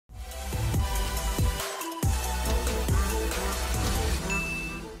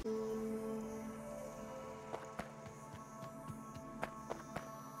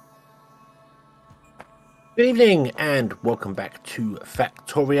Good evening and welcome back to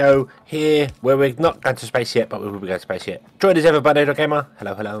Factorio here, where we're not going to space yet, but we will be going to space yet. Joined as ever by Gamer.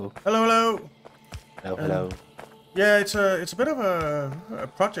 Hello, hello. Hello, hello. Hello, hello. Yeah, it's a bit of a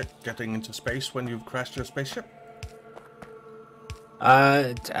project getting into space when you've crashed your spaceship.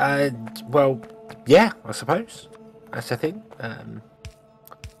 Well, yeah, I suppose. That's the thing.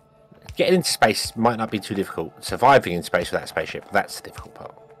 Getting into space might not be too difficult. Surviving in space without a spaceship, that's the difficult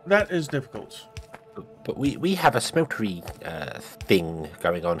part. That is difficult. But we have a smeltery thing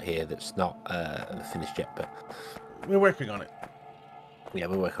going on here that's not finished yet, but We're working on it. yeah,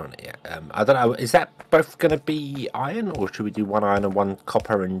 we're working on it. Yeah, I don't know. Is that both going to be iron, or should we do one iron and one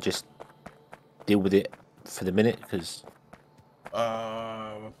copper and just deal with it for the minute? Because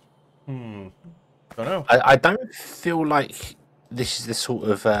don't know. I don't feel like this is the sort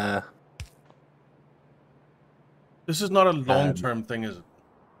of This is not a long-term thing, is it?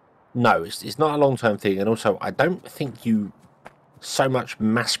 no, it's not a long-term thing, and also I don't think you so much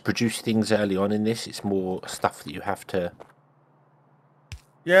mass-produce things early on in this. It's more stuff that you have to.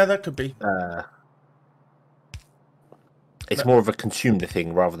 Yeah, that could be. It's more of a consume the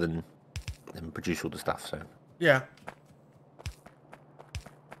thing rather than produce all the stuff. So Yeah,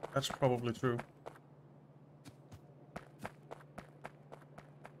 that's probably true.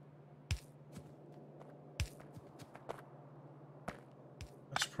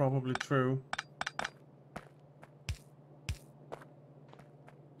 That's probably true.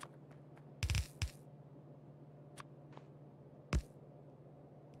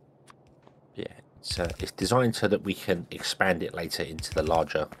 yeah, it's designed so that we can expand it later into the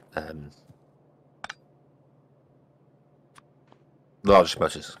larger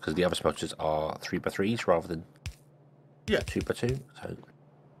smelters, because the other smelters are 3x3s rather than 2x2. So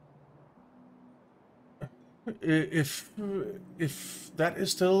if that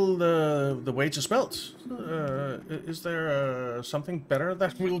is still the way to smelt, is there something better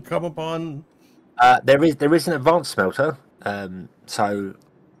that will come upon? there is an advanced smelter. So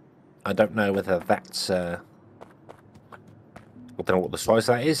I don't know whether that's I don't know what the size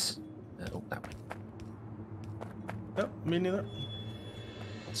that is. That way. No, me neither.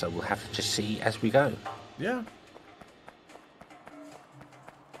 So we'll have to just see as we go. Yeah,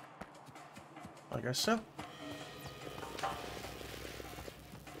 I guess so.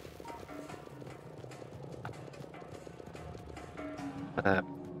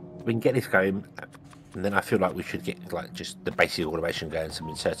 We can get this going, and then I feel like we should get like just the basic automation going, some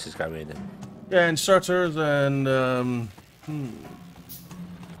inserters going, and Yeah, inserters and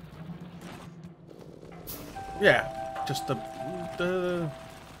yeah, just the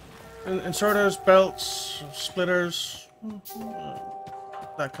inserters, belts, splitters,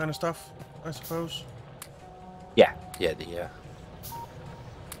 that kind of stuff, I suppose. yeah,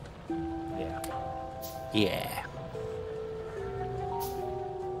 yeah.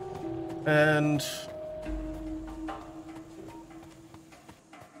 And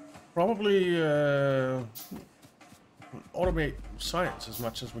probably automate science as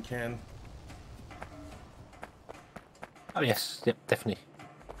much as we can. Oh yes, yep, definitely.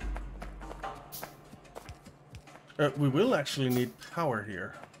 We will actually need power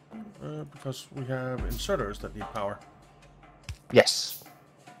here because we have inserters that need power. Yes,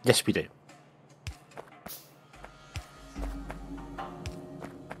 we do.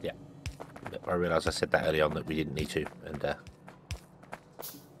 Yeah, I realised I said that early on that we didn't need to, and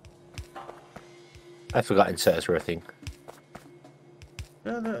I forgot inserters were a thing.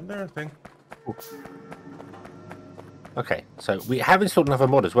 Yeah, they're a thing. Ooh. Okay, so we have installed another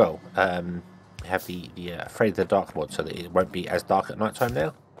mod as well. We have the Afraid of the Dark mod, so that it won't be as dark at night time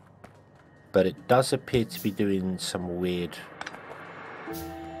now. But it does appear to be doing some weird...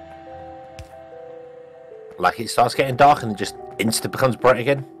 Like it starts getting dark and it just instant becomes bright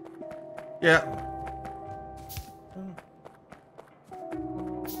again. Yeah.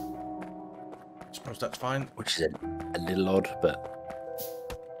 Suppose that's fine. Which is a little odd, but...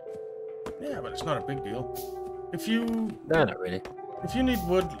 Yeah, but it's not a big deal. If you... No, not really. If you need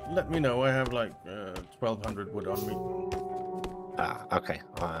wood, let me know. I have like 1,200 wood on me. Ah, okay.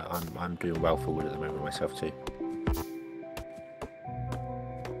 I'm doing well for wood at the moment myself too.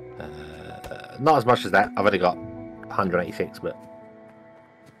 Not as much as that. I've only got 186, but...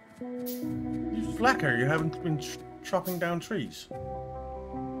 You slacker, you haven't been chopping down trees.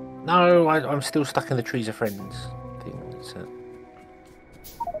 No, I'm still stuck in the trees of friends thing. So.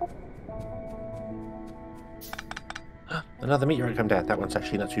 Another meteorite come down. That one's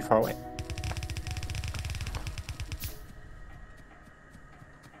actually not too far away.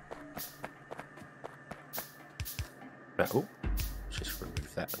 Oh, let's just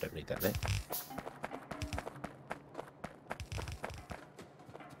remove that. I don't need that there.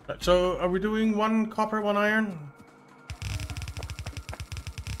 So, are we doing 1 copper, 1 iron?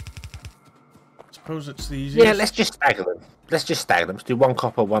 Suppose it's the easiest. Yeah, let's just stagger them. Let's just stagger them. Let's do 1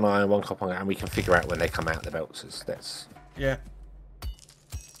 copper, 1 iron, 1 copper, and we can figure out when they come out the belts. That's Yeah.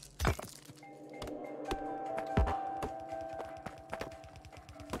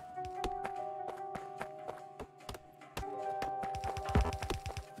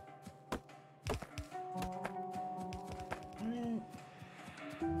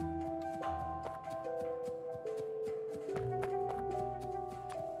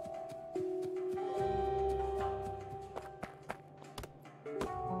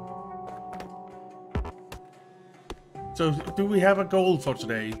 So, do we have a goal for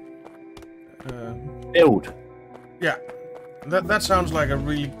today? build. Yeah, that sounds like a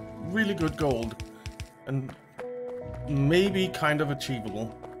really good goal, and maybe kind of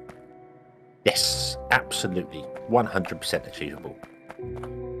achievable. Yes, absolutely, 100% achievable.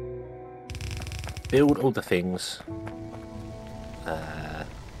 Build all the things.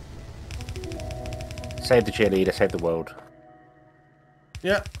 Save the cheerleader, save the world.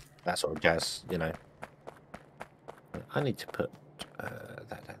 Yeah. That sort of jazz, you know. I need to put that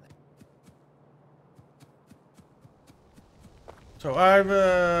down there. So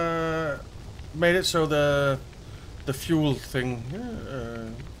I've made it so the fuel thing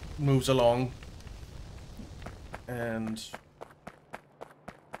moves along and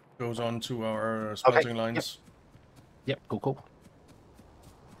goes on to our smelting lines. Yep, cool.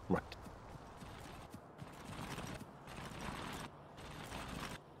 Right.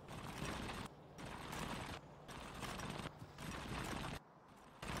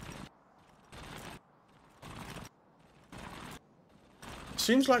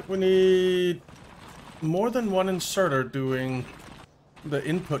 Seems like we need more than one inserter doing the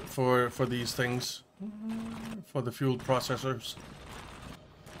input for these things, for the fuel processors.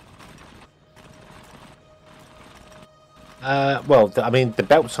 Well, I mean, the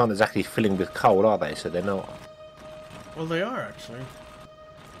belts aren't exactly filling with coal, are they? So they're not. Well, they are actually.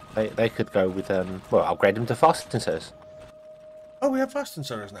 They could go with well, upgrade them to fast inserters. Oh, we have fast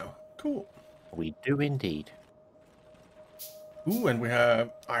inserters now. Cool. We do indeed. Ooh, and we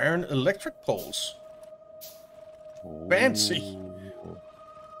have iron electric poles. Fancy. Ooh.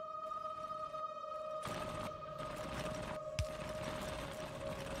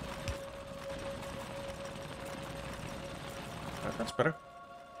 That's better.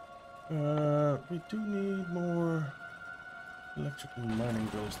 We do need more electrical mining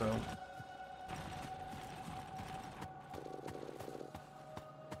bills, though.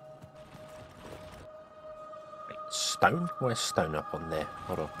 Stone? Where's stone up on there?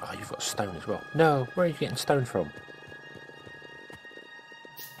 Hold on. Oh, you've got stone as well. No, where are you getting stone from?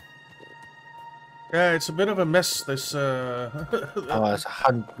 Yeah, it's a bit of a mess, this, Oh, there's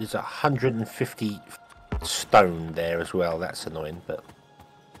 150 stone there as well. That's annoying, but...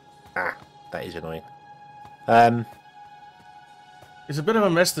 that is annoying. It's a bit of a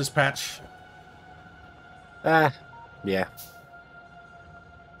mess, this patch. Yeah.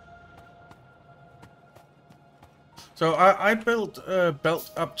 So I built a belt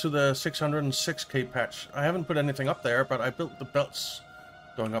up to the 606k patch. I haven't put anything up there, but I built the belts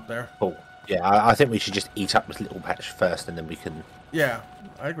going up there. Cool. Yeah, I think we should just eat up this little patch first, and then we can... Yeah,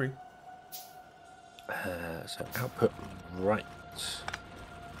 I agree. So output right.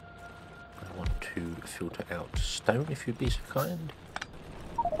 I want to filter out stone, if you'd be so kind.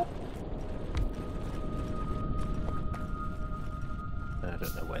 I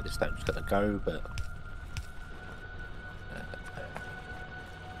don't know where the stone's going to go, but...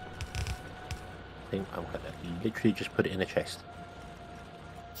 I think I'm going to literally just put it in a chest.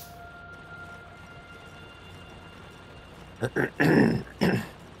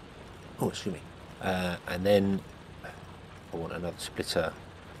 Oh, excuse me. And then I want another splitter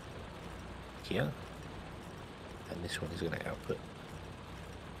here, and this one is going to output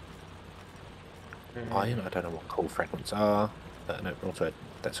iron. I don't know what coal fragments are. No, wrong side.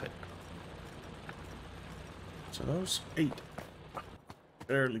 That's it. So those 8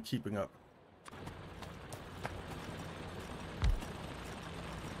 barely keeping up.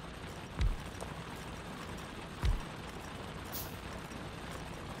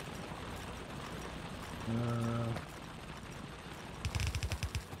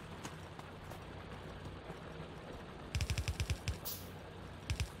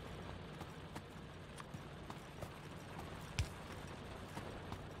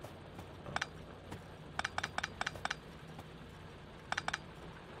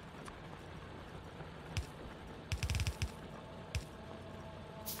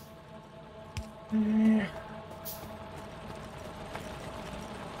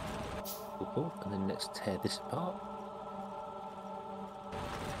 Cool. And then let's tear this apart.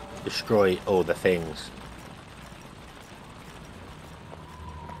 Destroy all the things.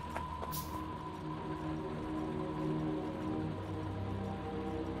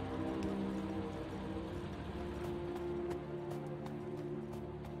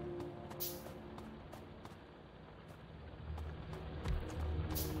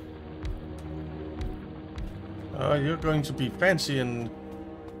 You're going to be fancy and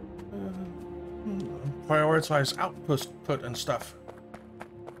prioritize output and stuff.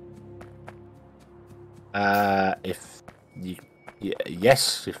 If you,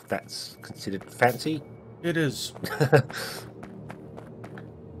 yes, if that's considered fancy. It is.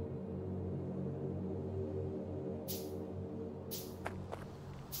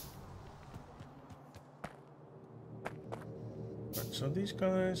 Right, so these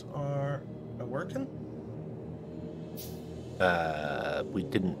guys are working? We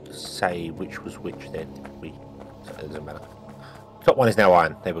didn't say which was which then, did we? So it doesn't matter. Top one is now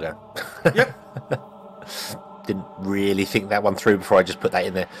iron. There we go. Yep. Didn't really think that one through before I just put that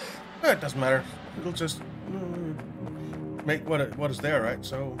in there. It doesn't matter. It'll just make what is there, right?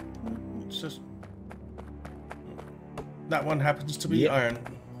 So it's just that one happens to be iron.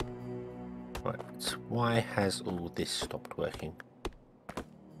 Right. Why has all this stopped working?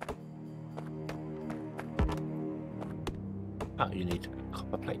 Oh, you need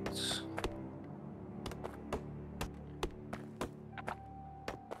copper plates.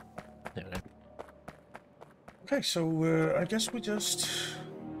 There we go. Okay, so I guess we just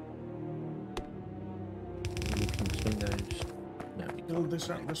Walking between those. No, we build this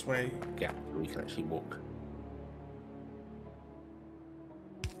out this way. yeah, we can actually walk.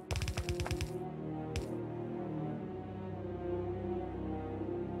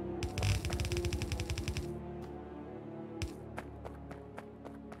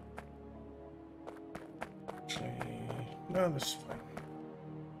 Actually, no, this is fine.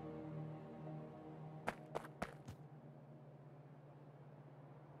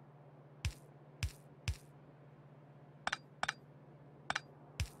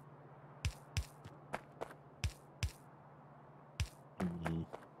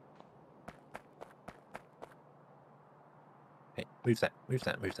 Hey, move that, move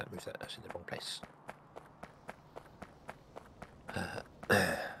that, move that, move that. That's in the wrong place.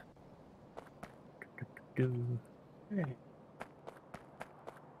 Okay.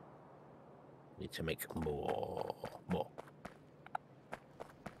 Need to make more.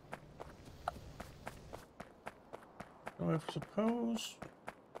 So I suppose.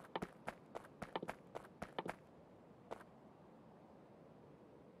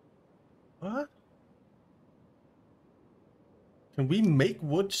 What? Can we make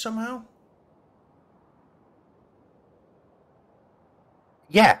wood somehow?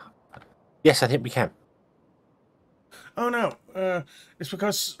 Yeah. Yes, I think we can. Oh no, it's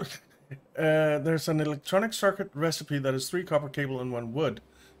because there's an electronic circuit recipe that is 3 copper cable and 1 wood,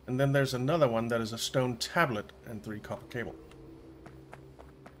 and then there's another one that is a stone tablet and 3 copper cable.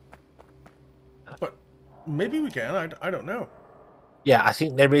 But maybe we can. I don't know. Yeah, I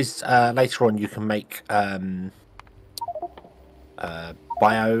think there is. Later on, you can make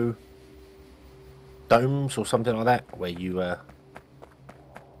bio domes or something like that, where you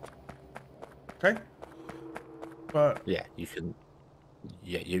Okay. But yeah, you can.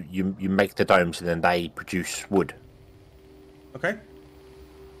 Yeah, you make the domes and then they produce wood. okay.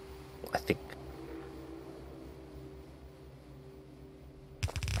 I think.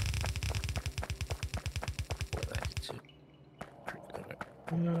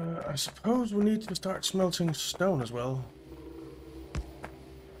 I suppose we need to start smelting stone as well.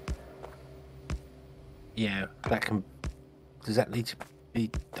 Yeah, that can. Does that need to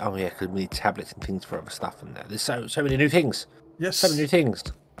be? Oh yeah, because we need tablets and things for other stuff, and there's so many new things. Yes, So many new things.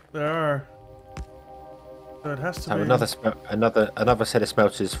 there are. So it has to So be another set of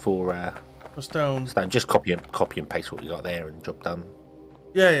smelters for stone. stone. Just copy and paste what we got there, and job done.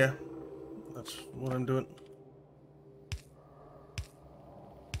 Yeah. That's what I'm doing.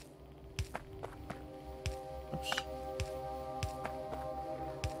 Oops.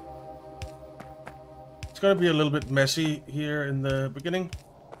 It's gonna be a little bit messy here in the beginning.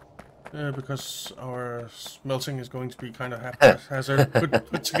 Because our smelting is going to be kind of haphazard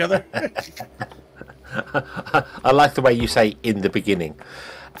put together. I like the way you say "in the beginning,"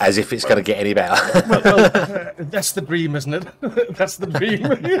 as if it's going to get any better. well, that's the dream, isn't it? That's the dream.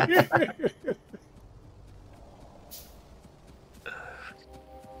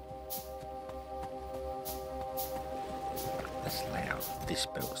 Let's lay out this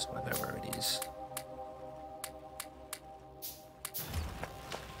build so I know where it is.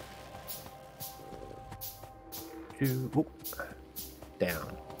 Ooh.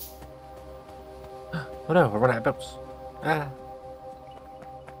 Down. Oh no, I run out of belts. Ah.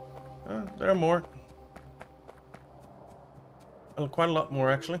 There are more. Well, quite a lot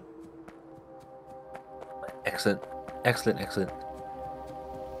more, actually. Excellent. Excellent, excellent.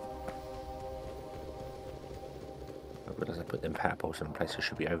 But as I put them power poles in place, it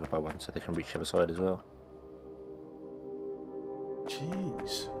should be over by one so they can reach the other side as well.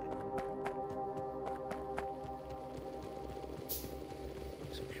 Jeez.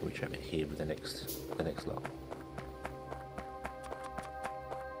 So we can reach over here with the next lot.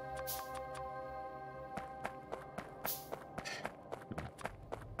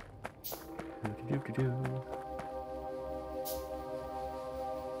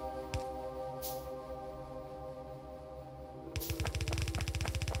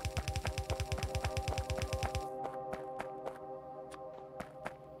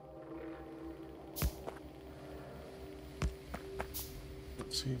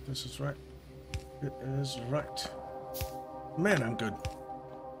 Let's see if this is right. It is right. Man, I'm good.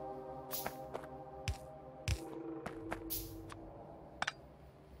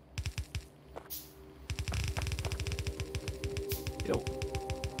 Yo.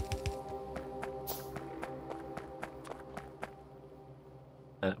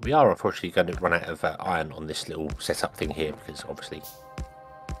 We are unfortunately going to run out of iron on this little setup thing here because obviously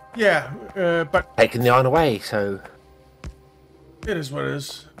Yeah, but taking the iron away, so it is what it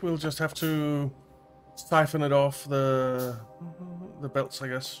is. We'll just have to siphon it off the belts, I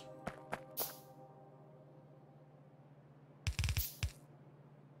guess.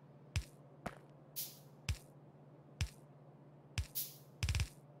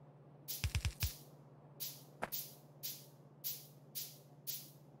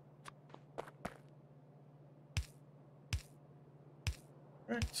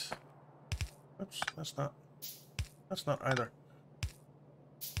 Right. Oops, that's not either.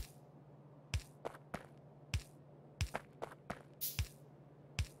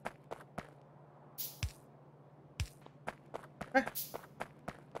 Okay.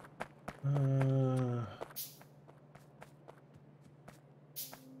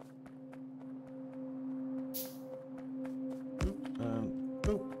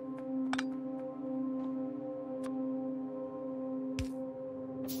 Oop.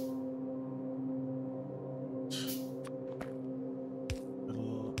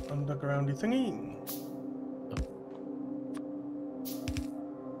 Little undergroundy thingy.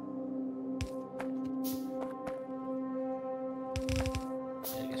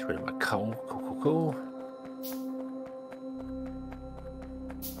 yeah, gets rid of my coal. Cool.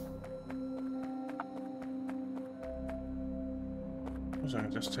 So I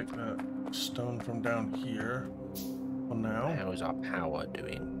can just take the stone from down here for now. How is our power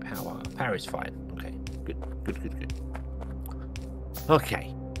doing? Power is fine. Okay, good.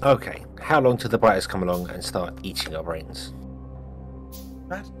 Okay. How long till the biters come along and start eating our brains?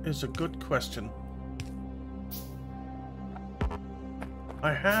 That is a good question.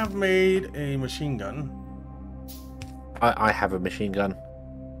 I have made a machine gun. I have a machine gun.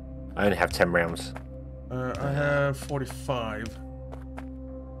 I only have 10 rounds. I have 45.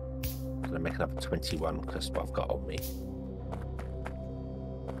 I'm gonna make another 21 because what I've got on me.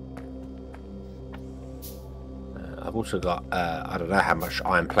 I've also got I don't know how much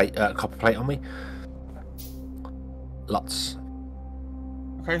copper plate on me. Lots.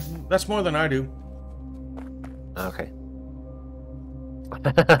 Okay, that's more than I do. Okay.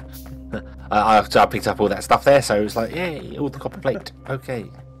 I picked up all that stuff there, so it was like, yay, all the copper plate. Okay.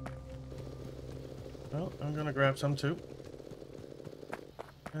 Well, I'm gonna grab some too.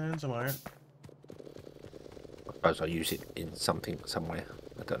 And some iron. I suppose I'll use it in something somewhere.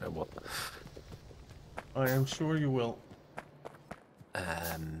 I don't know what. I am sure you will.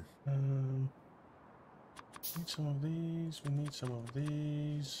 Need some of these. We need some of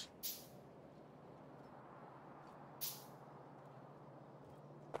these.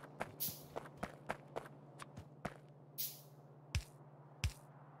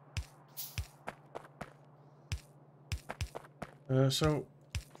 So,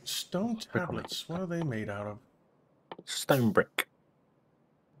 stone tablets. What are they made out of? Stone brick.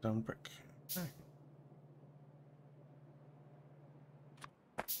 Stone brick. Okay.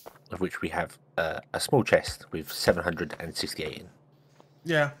 Of which we have a small chest with 768 in.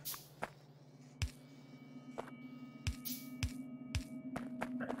 Yeah.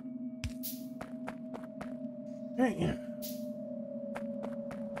 Okay, yeah.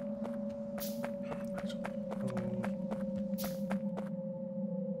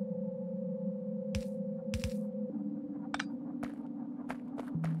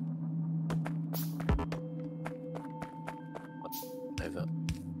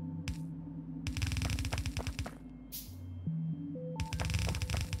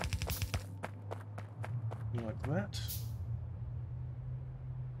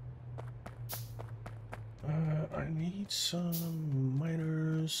 I need some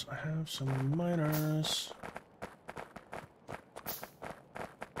miners. I have some miners.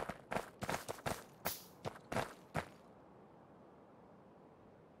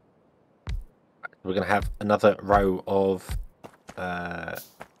 We're going to have another row of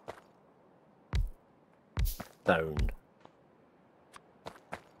stone.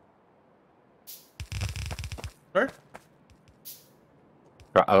 Sorry?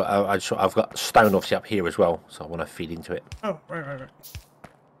 Right, I've got stone obviously up here as well, so I want to feed into it. Oh, right.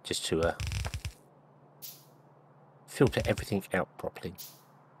 Just to filter everything out properly.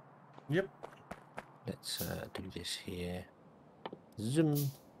 Yep. Let's do this here.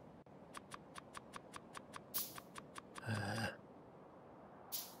 Zoom.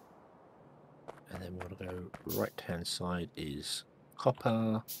 And then we're going to go right hand side is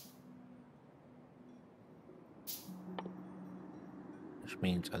copper. Which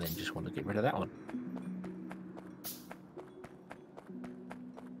means I then just want to get rid of that one.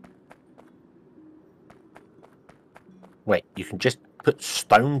 Wait, you can just put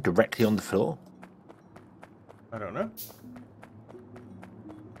stone directly on the floor? I don't know.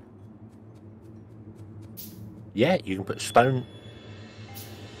 Yeah, you can put stone.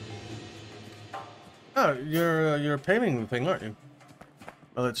 Oh, you're paving the thing, aren't you?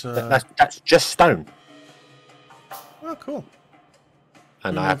 Well, it's That's just stone. Oh, cool.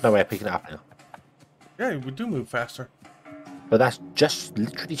 And I have no way of picking it up now. Yeah, we do move faster. But that's just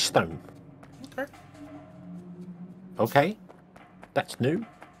literally stone. Okay. Okay, that's new.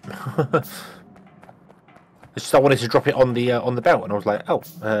 It's just I wanted to drop it on the belt, and I was like, oh.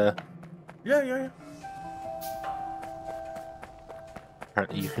 Yeah.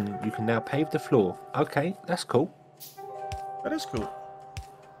 Apparently, you can now pave the floor. Okay, that's cool. That is cool.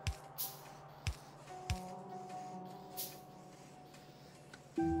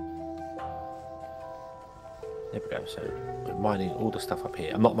 There we go. So we're mining all the stuff up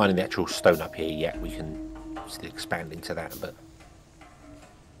here. I'm not mining the actual stone up here yet. We can still expand into that, but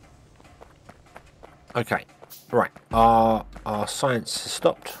okay. Right. Our science has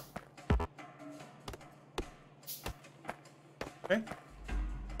stopped. Okay.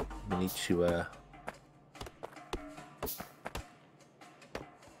 We need to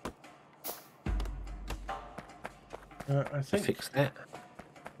I think fix that.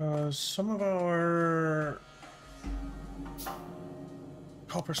 some of our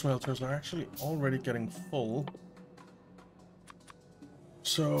copper smelters are actually already getting full.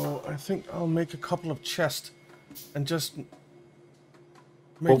 So I think I'll make a couple of chests and just make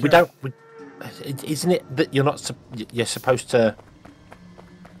Well, we don't. Isn't it that you're not? You're supposed to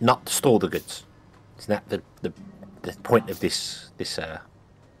not store the goods. Isn't that the point of this?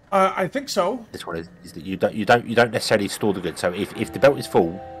 I think so. This one is that you don't necessarily store the goods. So if the belt is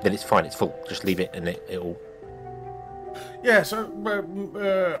full, then it's fine. It's full. Just leave it, and it'll. Yeah. So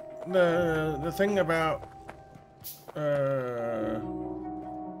the thing about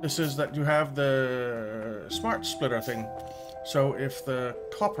this is that you have the smart splitter thing. So if the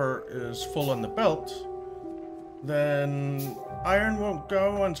copper is full on the belt, then iron won't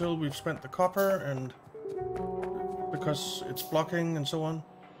go until we've spent the copper, and because it's blocking and so on.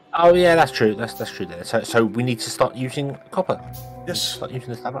 Oh yeah, that's true. That's true. There. So we need to start using copper. Yes. Start using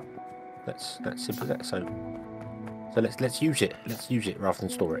the stuff up. That's simple as that. So let's use it. Let's use it rather than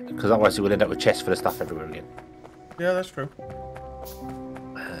store it, because otherwise we'll end up with chests full of stuff everywhere again. Yeah, that's true.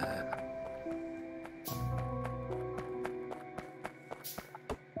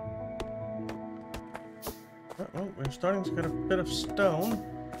 Well, we're starting to get a bit of stone.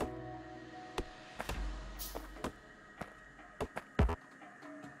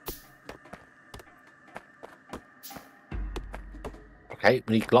 Okay,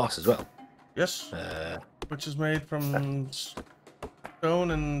 we need glass as well. Yes. Which is made from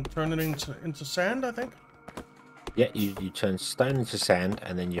stone and turn it into sand, I think. Yeah, you turn stone into sand,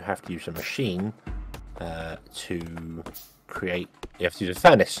 and then you have to use a machine to create. You have to use a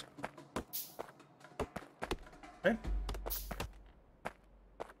furnace. Okay.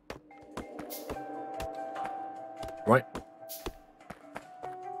 Right.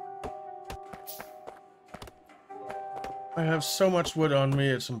 I have so much wood on me,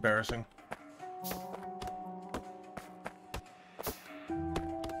 it's embarrassing.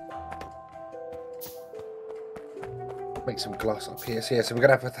 Make some glass up here. So yeah, so we're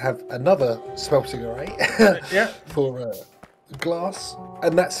gonna have to have another smelting array. Yeah. For glass,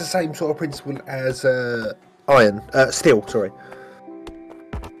 and that's the same sort of principle as steel. Sorry.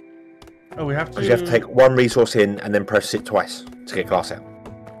 Oh, we have to. Because you have to take one resource in and then process it twice to get glass out.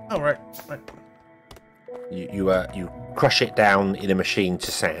 Oh, right. You crush it down in a machine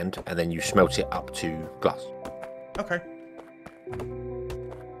to sand, and then you smelt it up to glass. Okay.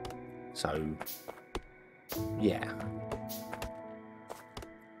 So, yeah.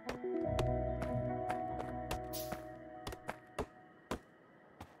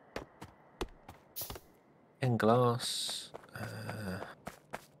 And glass.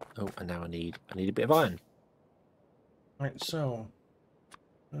 Oh, and now I need a bit of iron. Right. So.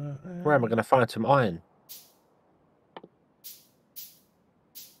 Where am I going to find some iron?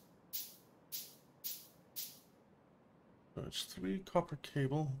 So it's 3 copper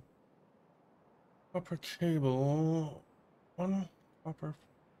cable. Copper cable. 1 copper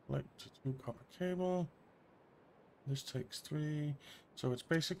plate to 2 copper cable. This takes 3. So it's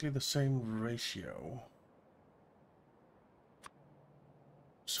basically the same ratio.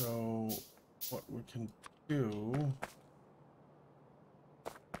 So what we can do.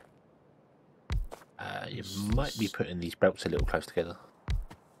 You might be putting these belts a little close together.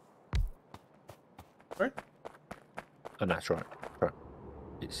 Right? Oh, no, that's right. Right.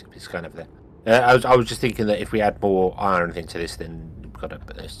 It's kind of there. I was just thinking that if we add more iron into this, then we've got to.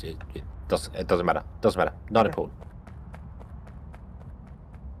 But it doesn't matter. Doesn't matter. Not important.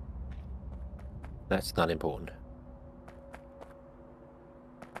 That's not important.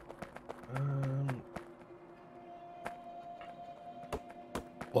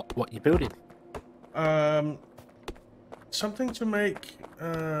 What you building? Something to make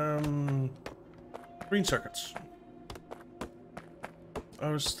green circuits. I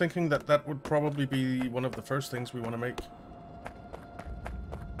was thinking that that would probably be one of the first things we want to make.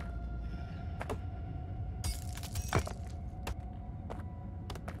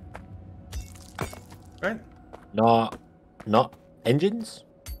 Right? Not engines.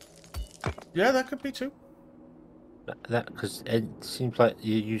 Yeah, that could be too. That because it seems like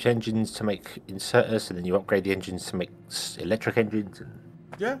you use engines to make inserters, and then you upgrade the engines to make electric engines. And...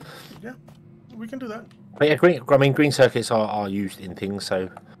 Yeah, we can do that. But yeah, green circuits are used in things. So,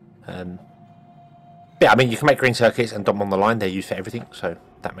 yeah, I mean you can make green circuits and dump them on the line. They're used for everything, so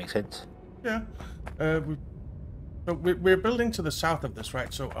that makes sense. Yeah, we're building to the south of this,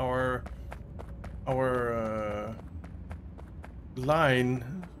 right? So our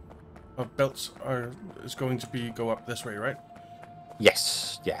line of belts is going to go up this way, right?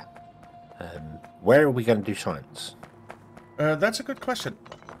 Yes, yeah. Where are we going to do science? That's a good question.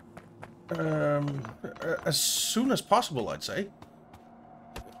 As soon as possible, I'd say.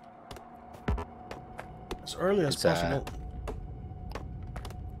 As early as possible.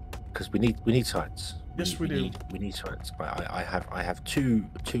 Because we need science. Yes, we do. We need science. I have two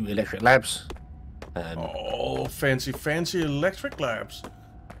electric labs. Oh, fancy electric labs.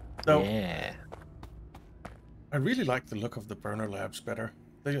 Now, yeah. I really like the look of the burner labs better.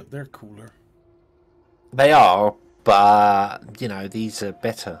 They're cooler. They are, but you know these are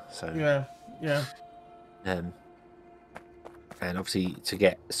better. So yeah. And obviously to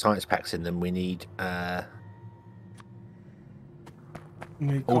get science packs in them, we need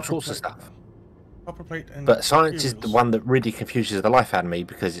all sorts of stuff. Copper plate and. But science is the one that really confuses the life out of me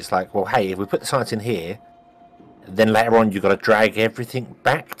because it's like, well, hey, if we put the science in here, then later on you've got to drag everything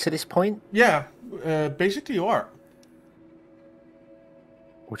back to this point. Yeah, basically you are.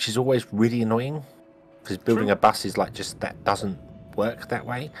 Which is always really annoying because building a bus is like just that doesn't work that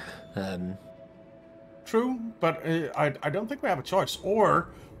way. True, but I don't think we have a choice. Or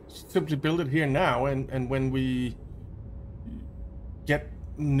simply build it here now, and when we get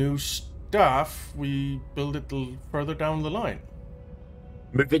new stuff, we build it further down the line.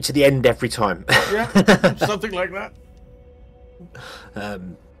 Move it to the end every time. Yeah, something like that.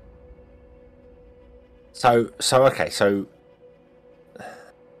 Okay, so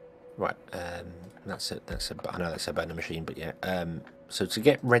right, that's it. I know that's a burner machine, but yeah. So to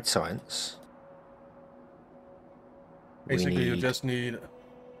get red science, basically you just need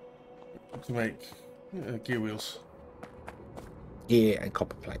to make gear wheels. Gear and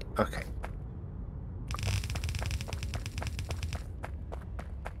copper plate. Okay.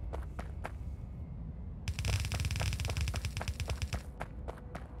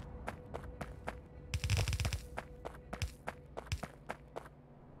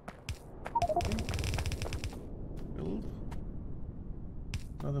 Build.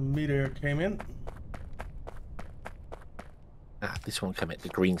 Another meteor came in. This one came at the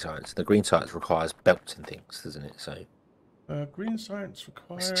green science. The green science requires belts and things, doesn't it? So green science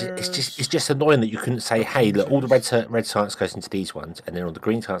requires. It's just annoying that you couldn't say, hey, look, all the red science goes into these ones, and then all the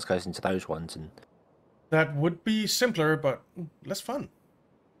green science goes into those ones, and that would be simpler, but less fun.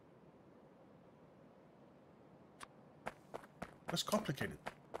 Less complicated.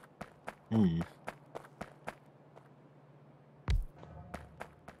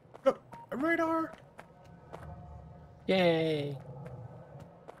 Look, a radar. Yay!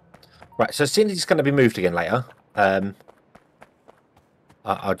 Right, so seeing as it's going to be moved again later,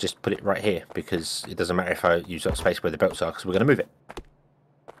 I'll just put it right here because it doesn't matter if I use that space where the belts are because we're going to move it.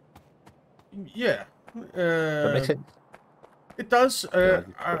 Yeah. That makes sense. It does. Yeah,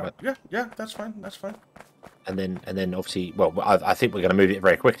 Yeah, that's fine. That's fine. And then obviously, well, I think we're going to move it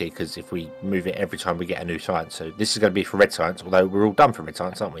very quickly because if we move it every time we get a new science, so this is going to be for red science, although we're all done for red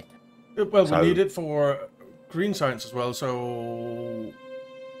science, aren't we? Well, So, we need it for green science as well, so...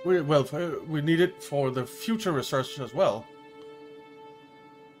 we need it for the future research as well.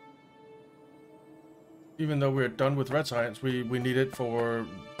 Even though we're done with red science, we need it for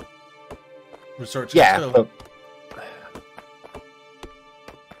research still. But,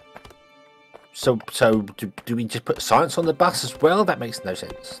 so do we just put science on the bus as well? That makes no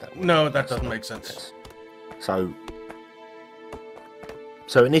sense. No, that doesn't make sense. So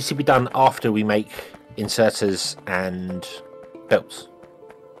it needs to be done after we make inserters and belts.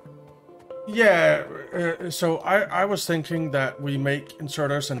 Yeah, so I was thinking that we make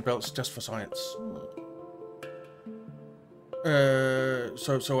inserters and belts just for science.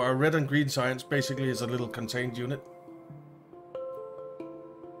 So our red and green science basically is a little contained unit.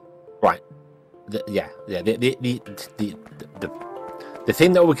 Right. The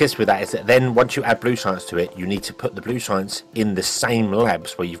thing that always gets with that is that then once you add blue science to it, you need to put the blue science in the same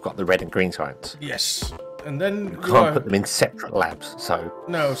labs where you've got the red and green science. Yes, and then you can't put them in separate labs. So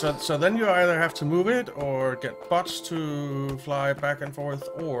no, so then you either have to move it or get bots to fly back and forth,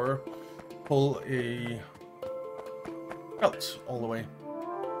 or pull a belt all the way.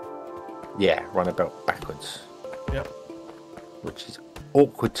 Yeah, run a belt backwards. Yep. Which is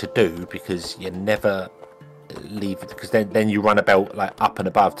awkward to do because you never leave it, because then you run a belt like up and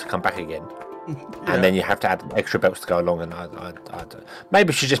above to come back again. Yeah. And then you have to add extra belts to go along, and I maybe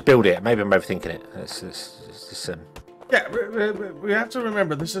we should just build it. Maybe I'm overthinking it. It's just, yeah, we have to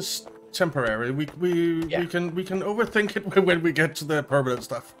remember this is temporary. We can overthink it when we get to the permanent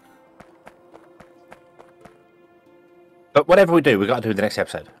stuff. But whatever we do, we got to do the next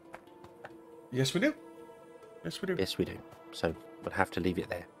episode. Yes, we do. Yes, we do. Yes, we do. So we'll have to leave it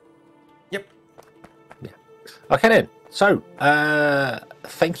there. Yep. Yeah. Okay then. So,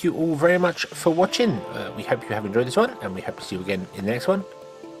 thank you all very much for watching. We hope you have enjoyed this one, and we hope to see you again in the next one.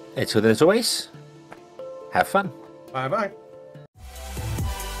 Until then, as always, have fun. Bye-bye.